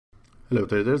Hello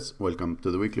traders, welcome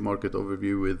to the weekly market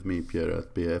overview with me, Pierre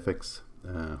at BFX.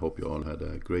 Hope you all had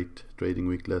a great trading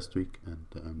week last week, and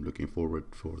I'm looking forward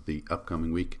for the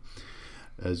upcoming week.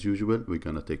 As usual, we're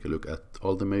gonna take a look at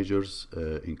all the majors,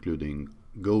 including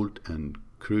gold and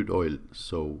crude oil.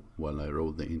 So while I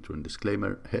wrote the intro and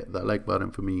disclaimer, hit that like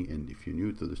button for me, and if you're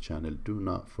new to the channel, do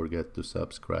not forget to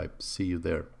subscribe. See you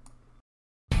there.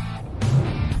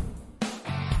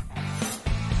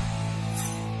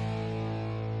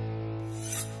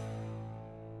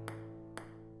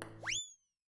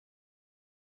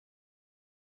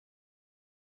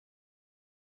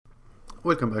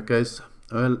 Welcome back, guys.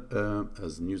 Well,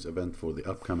 as news event for the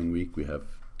upcoming week, we have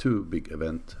two big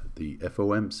events, the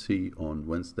FOMC on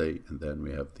Wednesday, and then we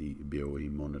have the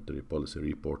BOE monetary policy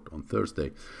report on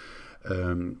Thursday.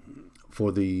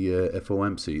 For the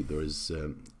FOMC, there is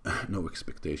no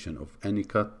expectation of any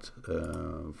cut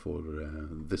for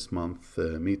this month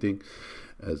meeting.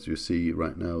 As you see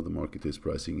right now, the market is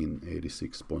pricing in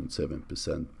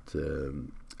 86.7%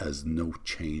 as no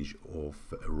change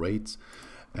of rates.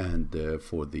 And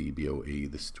for the BOE,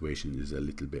 the situation is a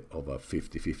little bit of a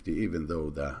 50-50, even though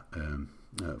the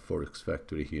Forex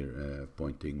Factory here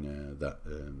pointing that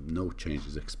no change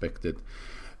is expected.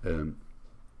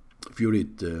 If you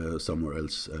read somewhere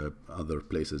else, other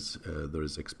places, there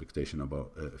is expectation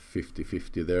about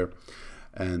 50-50 there.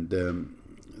 And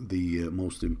the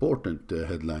most important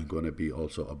headline going to be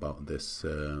also about this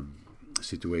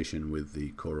situation with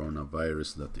the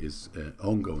coronavirus that is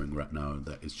ongoing right now,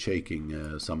 that is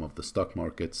shaking some of the stock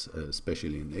markets,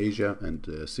 especially in Asia, and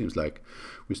seems like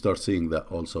we start seeing that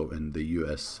also in the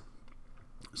US.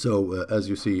 So as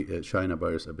you see, China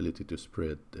virus ability to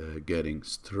spread getting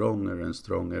stronger and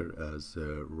stronger, as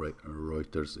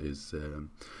Reuters is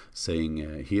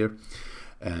saying here.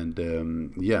 And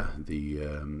yeah,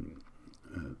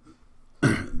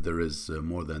 there is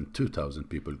more than 2,000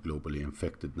 people globally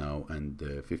infected now, and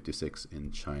 56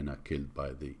 in China killed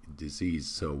by the disease.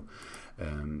 So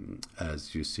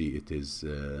as you see, it is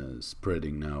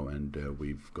spreading now, and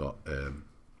we've got a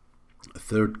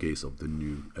third case of the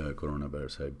new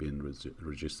coronavirus have been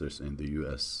registered in the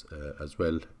US as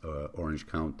well, Orange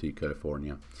County,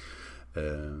 California.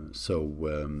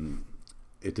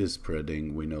 It is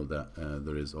spreading. We know that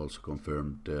there is also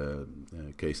confirmed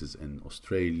cases in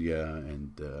Australia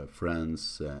and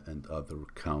France and other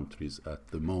countries at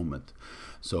the moment.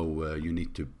 So you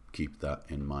need to keep that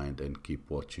in mind and keep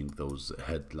watching those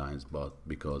headlines, but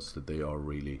because they are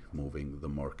really moving the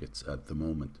markets at the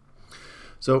moment.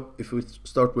 So if we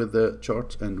start with the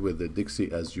chart and with the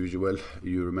Dixie as usual,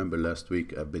 you remember last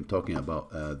week I've been talking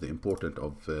about the importance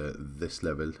of this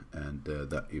level, and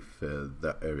that if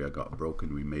that area got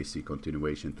broken, we may see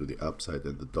continuation to the upside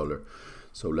in the dollar.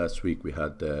 So last week we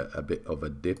had a bit of a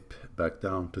dip back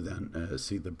down to then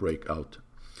see the breakout.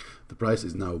 The price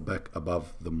is now back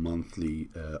above the monthly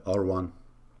R1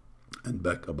 and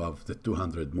back above the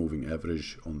 200 moving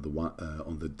average on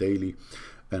the daily.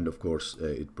 And of course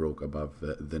it broke above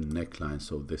the neckline,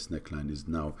 so this neckline is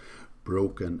now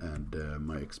broken, and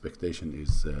my expectation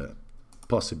is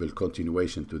possible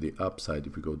continuation to the upside.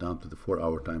 If we go down to the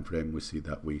 4-hour time frame, we see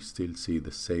that we still see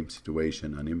the same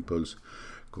situation: an impulse,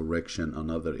 correction,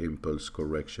 another impulse,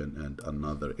 correction, and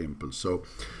another impulse. So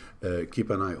keep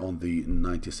an eye on the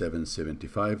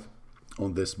 97.75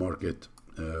 on this market,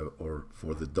 or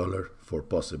for the dollar, for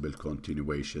possible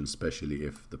continuation, especially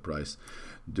if the price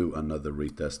do another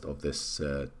retest of this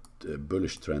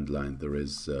bullish trend line. There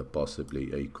is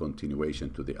possibly a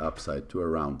continuation to the upside to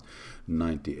around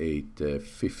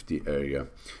 98.50 area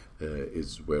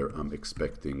is where I'm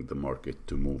expecting the market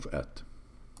to move at.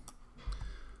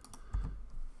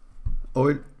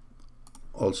 Oil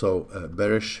also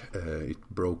bearish. It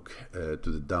broke to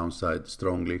the downside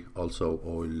strongly. Also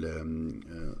oil,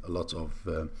 lots of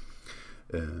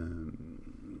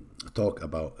talk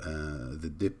about the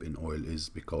dip in oil is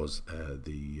because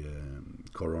the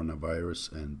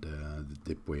coronavirus and the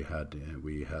dip we had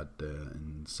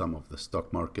in some of the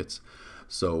stock markets.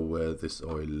 So this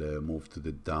oil moved to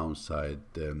the downside.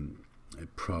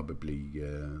 Probably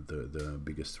the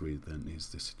biggest reason is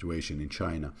the situation in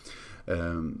China.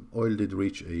 Oil did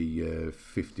reach a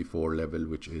 54 level,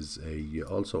 which is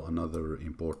also another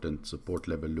important support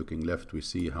level. Looking left, we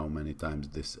see how many times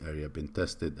this area been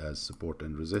tested as support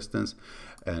and resistance,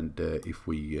 and if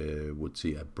we would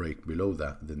see a break below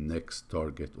that, the next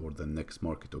target or the next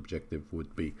market objective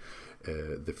would be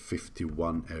the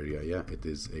 51 area. Yeah, it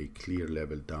is a clear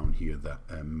level down here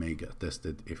that may get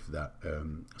tested if that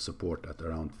support support at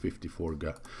around 54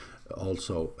 got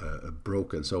also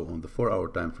broken. So on the 4-hour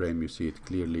time frame you see it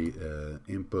clearly,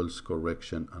 impulse,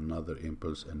 correction, another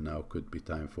impulse, and now could be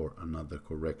time for another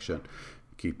correction.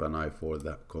 Keep an eye for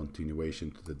that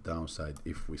continuation to the downside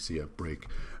if we see a break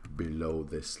below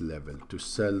this level. To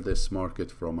sell this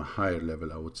market from a higher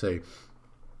level, I would say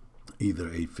either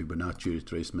a Fibonacci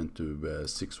retracement to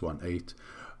 618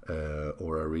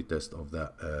 or a retest of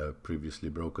that previously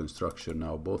broken structure.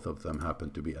 Now both of them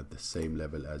happen to be at the same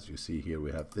level. As you see here,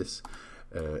 we have this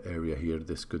area here.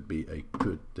 This could be a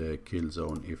good kill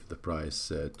zone if the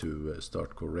price to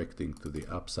start correcting to the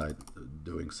upside,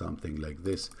 doing something like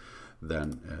this.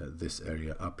 Then this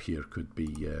area up here could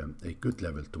be a good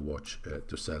level to watch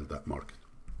to sell that market.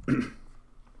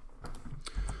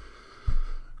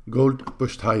 Gold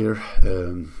pushed higher,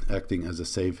 acting as a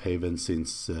safe haven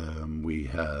since we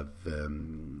have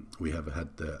had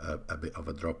a bit of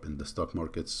a drop in the stock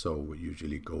markets. So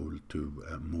usually gold to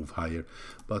move higher,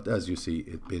 but as you see,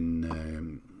 it's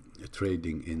been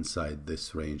trading inside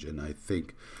this range, and I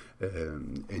think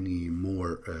any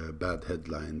more bad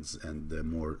headlines and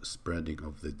more spreading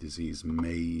of the disease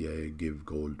may give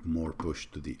gold more push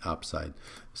to the upside,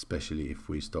 especially if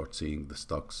we start seeing the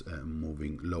stocks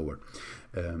moving lower.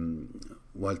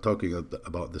 While talking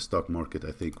about the stock market,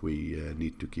 I think we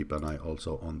need to keep an eye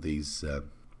also on these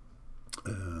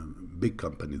big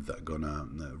companies that gonna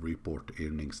report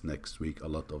earnings next week. A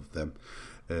lot of them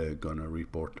gonna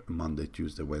report Monday,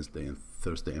 Tuesday, Wednesday, and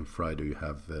Thursday and Friday. You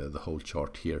have the whole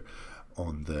chart here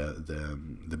on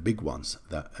the big ones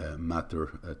that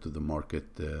matter to the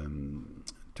market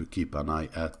to keep an eye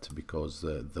at, because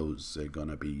those are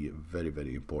gonna be very,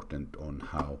 very important on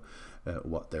how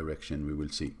what direction we will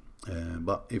see.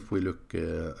 But if we look,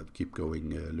 keep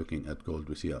going, looking at gold,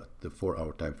 we see at the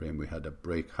 4-hour time frame we had a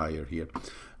break higher here,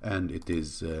 and it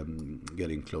is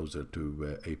getting closer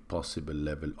to a possible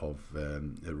level of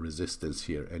resistance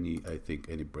here. I think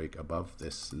any break above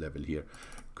this level here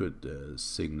could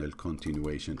signal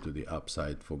continuation to the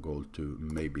upside for gold to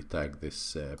maybe tag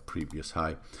this previous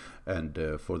high.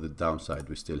 And for the downside,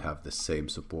 we still have the same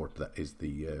support, that is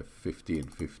the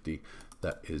 1550.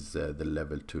 That is the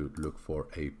level to look for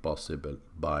a possible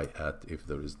buy at if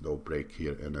there is no break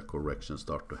here and a correction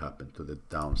start to happen to the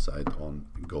downside on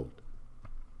gold.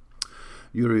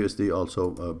 EURUSD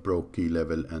also broke key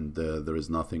level, and there is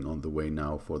nothing on the way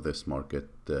now for this market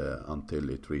until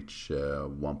it reach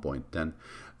 1.10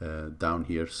 down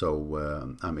here.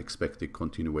 So I'm expecting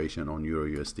continuation on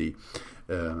EURUSD.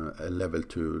 A level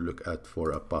to look at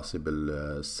for a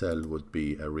possible sell would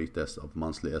be a retest of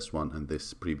monthly S1 and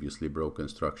this previously broken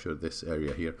structure, this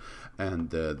area here, and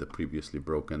the previously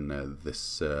broken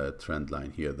this trend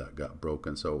line here that got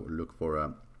broken. So look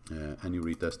for any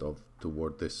retest of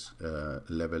toward this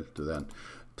level to then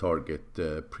target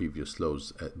previous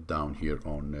lows down here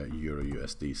on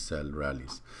EURUSD sell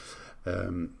rallies.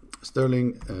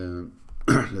 Sterling,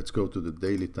 let's go to the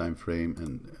daily time frame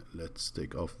and let's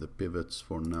take off the pivots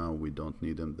for now. We don't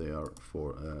need them, they are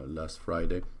for last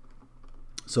Friday.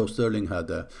 So sterling had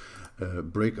a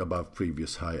break above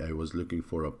previous high. I was looking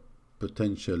for a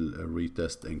potential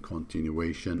retest and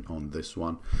continuation on this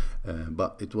one,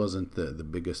 but it wasn't the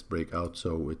biggest breakout,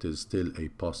 so it is still a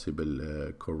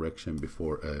possible correction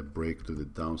before a break to the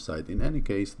downside. In any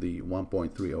case, the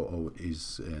 1.300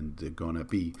 is and gonna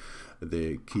be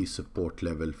the key support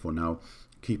level for now.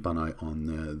 Keep an eye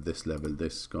on this level.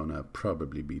 This gonna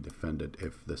probably be defended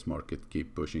if this market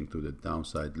keep pushing to the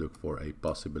downside. Look for a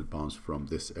possible bounce from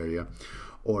this area,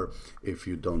 or if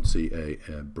you don't see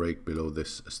a break below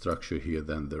this structure here,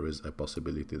 then there is a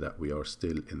possibility that we are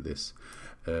still in this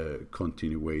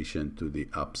continuation to the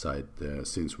upside,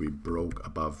 since we broke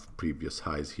above previous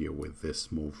highs here with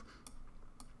this move.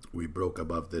 We broke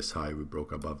above this high, we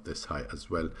broke above this high as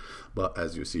well, but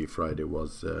as you see, Friday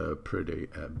was pretty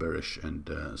bearish and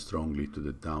strongly to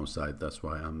the downside. That's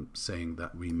why I'm saying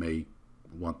that we may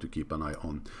want to keep an eye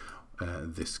on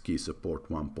this key support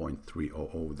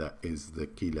 1.300. That is the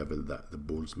key level that the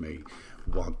bulls may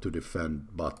want to defend,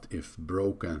 but if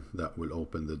broken, that will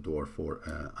open the door for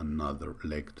another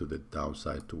leg to the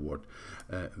downside toward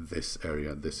this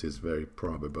area. This is very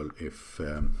probable if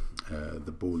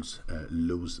the bulls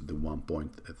lose the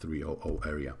 1.300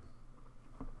 area.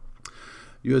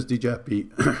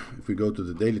 USDJPY, if we go to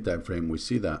the daily time frame, we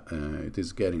see that it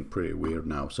is getting pretty weird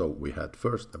now. So we had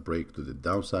first a break to the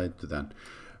downside to then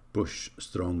push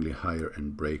strongly higher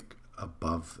and break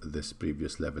above this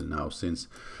previous level. Now since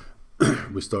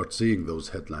we start seeing those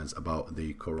headlines about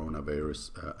the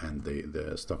coronavirus and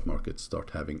the stock market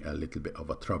start having a little bit of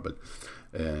a trouble,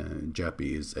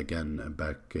 JPY is again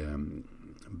back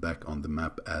back on the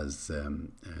map as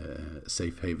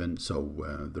safe haven.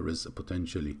 So there is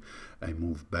potentially a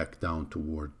move back down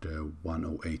toward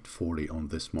 108.40 on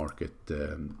this market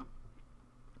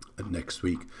next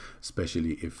week,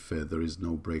 especially if there is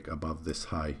no break above this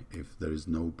high. If there is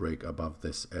no break above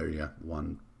this area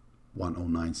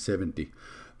 109.70,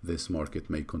 this market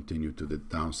may continue to the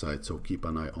downside. So keep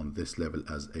an eye on this level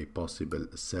as a possible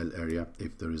sell area.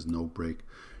 If there is no break,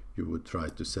 you would try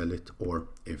to sell it, or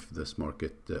if this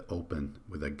market open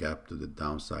with a gap to the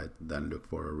downside, then look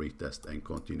for a retest and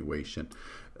continuation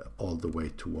all the way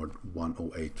toward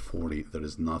 108.40. There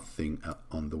is nothing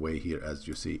on the way here, as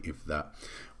you see. If that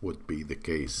would be the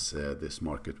case, this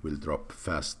market will drop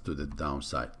fast to the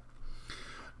downside.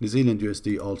 New Zealand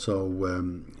USD also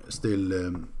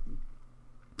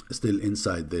still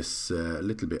inside this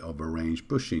little bit of a range,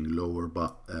 pushing lower,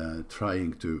 but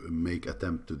trying to make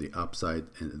attempt to the upside,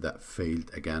 and that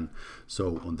failed again.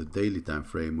 So on the daily time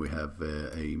frame, we have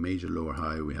a major lower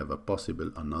high, we have a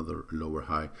possible another lower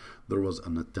high. There was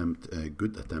an attempt, a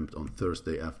good attempt on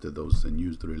Thursday after those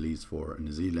news release for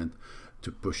New Zealand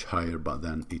to push higher, but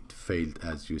then it failed,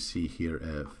 as you see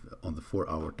here on the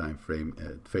 4-hour time frame.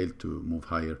 It failed to move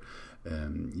higher,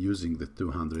 using the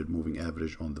 200 moving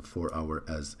average on the 4-hour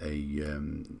as a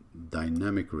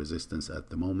dynamic resistance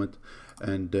at the moment.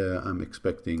 And I'm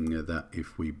expecting that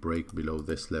if we break below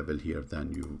this level here,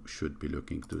 then you should be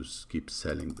looking to keep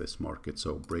selling this market.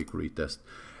 So break, retest,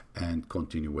 and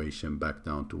continuation back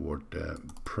down toward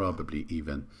probably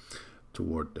even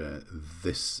toward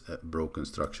this broken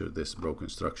structure. This broken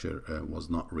structure was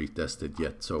not retested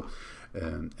yet, so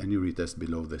any retest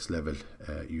below this level,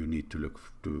 you need to look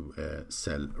to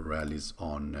sell rallies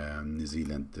on New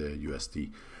Zealand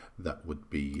USD. That would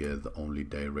be the only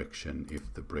direction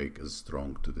if the break is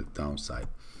strong to the downside.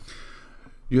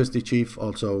 USD Chief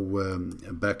also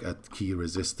back at key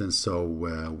resistance. So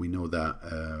we know that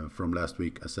from last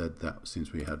week I said that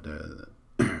since we had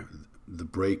the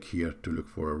break here, to look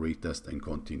for a retest and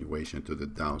continuation to the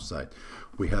downside.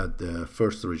 We had the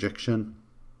first rejection,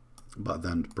 but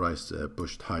then the price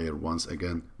pushed higher once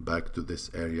again back to this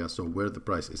area. So where the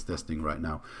price is testing right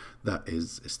now, that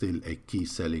is still a key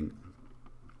selling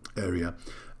area.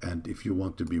 And if you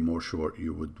want to be more sure,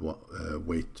 you would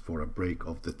wait for a break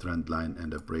of the trend line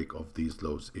and a break of these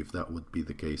lows. If that would be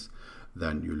the case,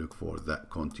 then you look for that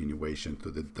continuation to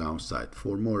the downside.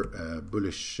 For more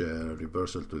bullish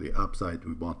reversal to the upside,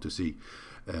 we want to see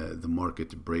the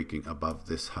market breaking above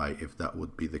this high. If that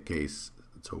would be the case,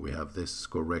 so we have this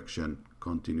correction,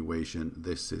 continuation.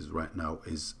 This is right now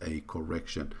is a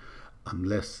correction.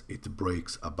 Unless it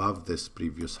breaks above this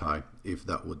previous high, if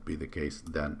that would be the case,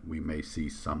 then we may see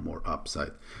some more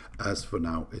upside. As for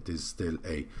now, it is still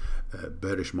a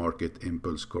bearish market.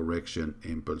 Impulse correction,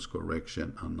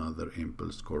 another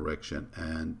impulse correction,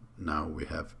 and now we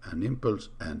have an impulse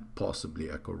and possibly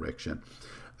a correction.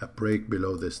 A break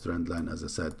below this trend line, as I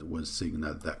said, will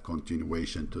signal that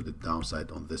continuation to the downside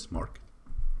on this market.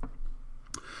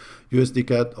 USD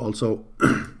CAD also,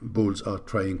 bulls are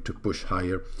trying to push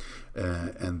higher,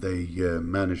 and they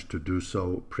managed to do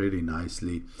so pretty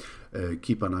nicely.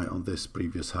 Keep an eye on this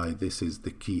previous high. This is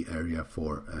the key area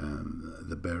for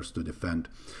the bears to defend,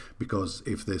 because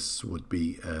if this would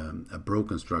be a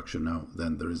broken structure now,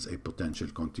 then there is a potential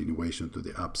continuation to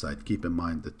the upside. Keep in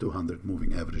mind the 200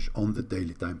 moving average on the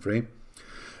daily time frame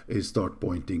is start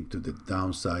pointing to the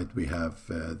downside. We have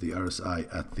the RSI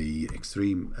at the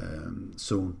extreme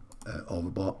zone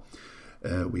overbought.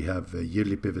 We have a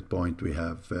yearly pivot point. We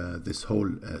have this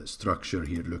whole structure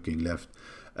here looking left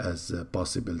as a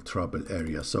possible trouble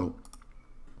area. So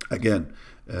again,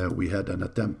 we had an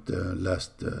attempt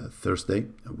last Thursday.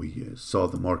 We saw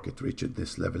the market reach at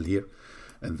this level here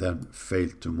and then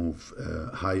failed to move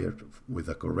higher with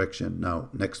a correction. Now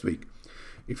next week,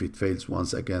 if it fails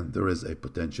once again, there is a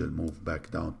potential move back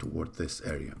down toward this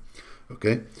area.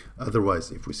 Okay,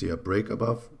 otherwise if we see a break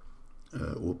above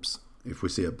if we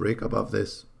see a break above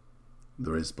this,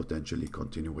 there is potentially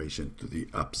continuation to the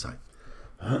upside.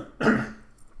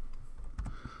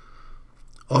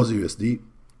 Aussie USD.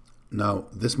 Now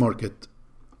this market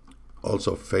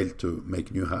also failed to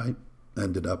make new high,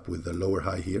 ended up with a lower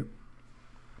high here.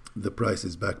 The price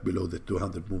is back below the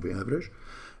 200 moving average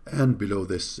and below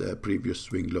this previous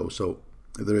swing low. So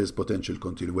there is potential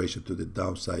continuation to the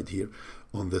downside here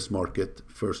on this market.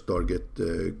 First target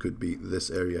could be this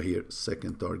area here.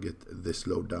 Second target, this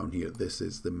low down here. This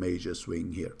is the major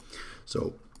swing here.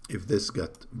 So if this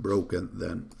got broken,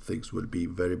 then things will be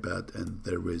very bad, and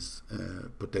there is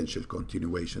potential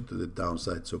continuation to the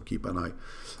downside. So keep an eye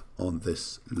on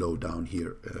this low down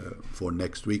here for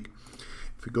next week.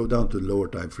 If we go down to the lower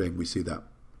time frame, we see that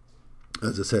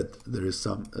as I said, there is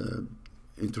some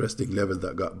interesting level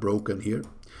that got broken here,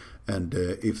 and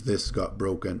if this got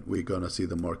broken, we're gonna see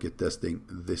the market testing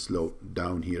this low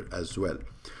down here as well.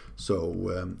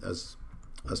 So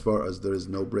as far as there is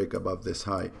no break above this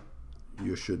high,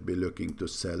 you should be looking to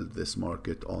sell this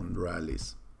market on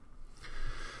rallies.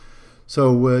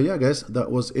 So yeah, guys,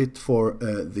 that was it for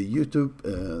the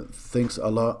YouTube. Thanks a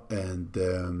lot, and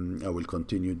I will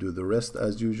continue do the rest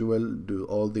as usual. Do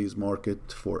all these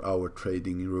markets for our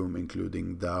trading room,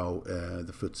 including Dow,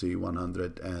 the FTSE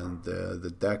 100, and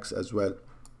the DAX as well.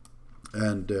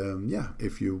 And yeah,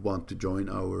 if you want to join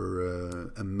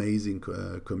our amazing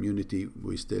community,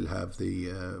 we still have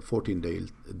the 14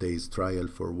 days trial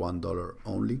for $1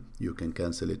 only. You can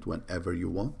cancel it whenever you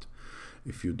want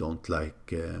if you don't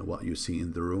like what you see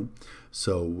in the room.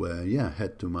 So yeah,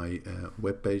 head to my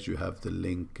webpage. You have the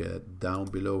link down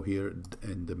below here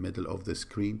in the middle of the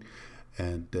screen,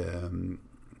 and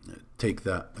take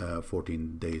that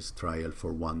 14 days trial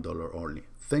for $1 only.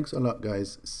 Thanks a lot,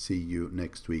 guys. See you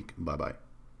next week. Bye bye.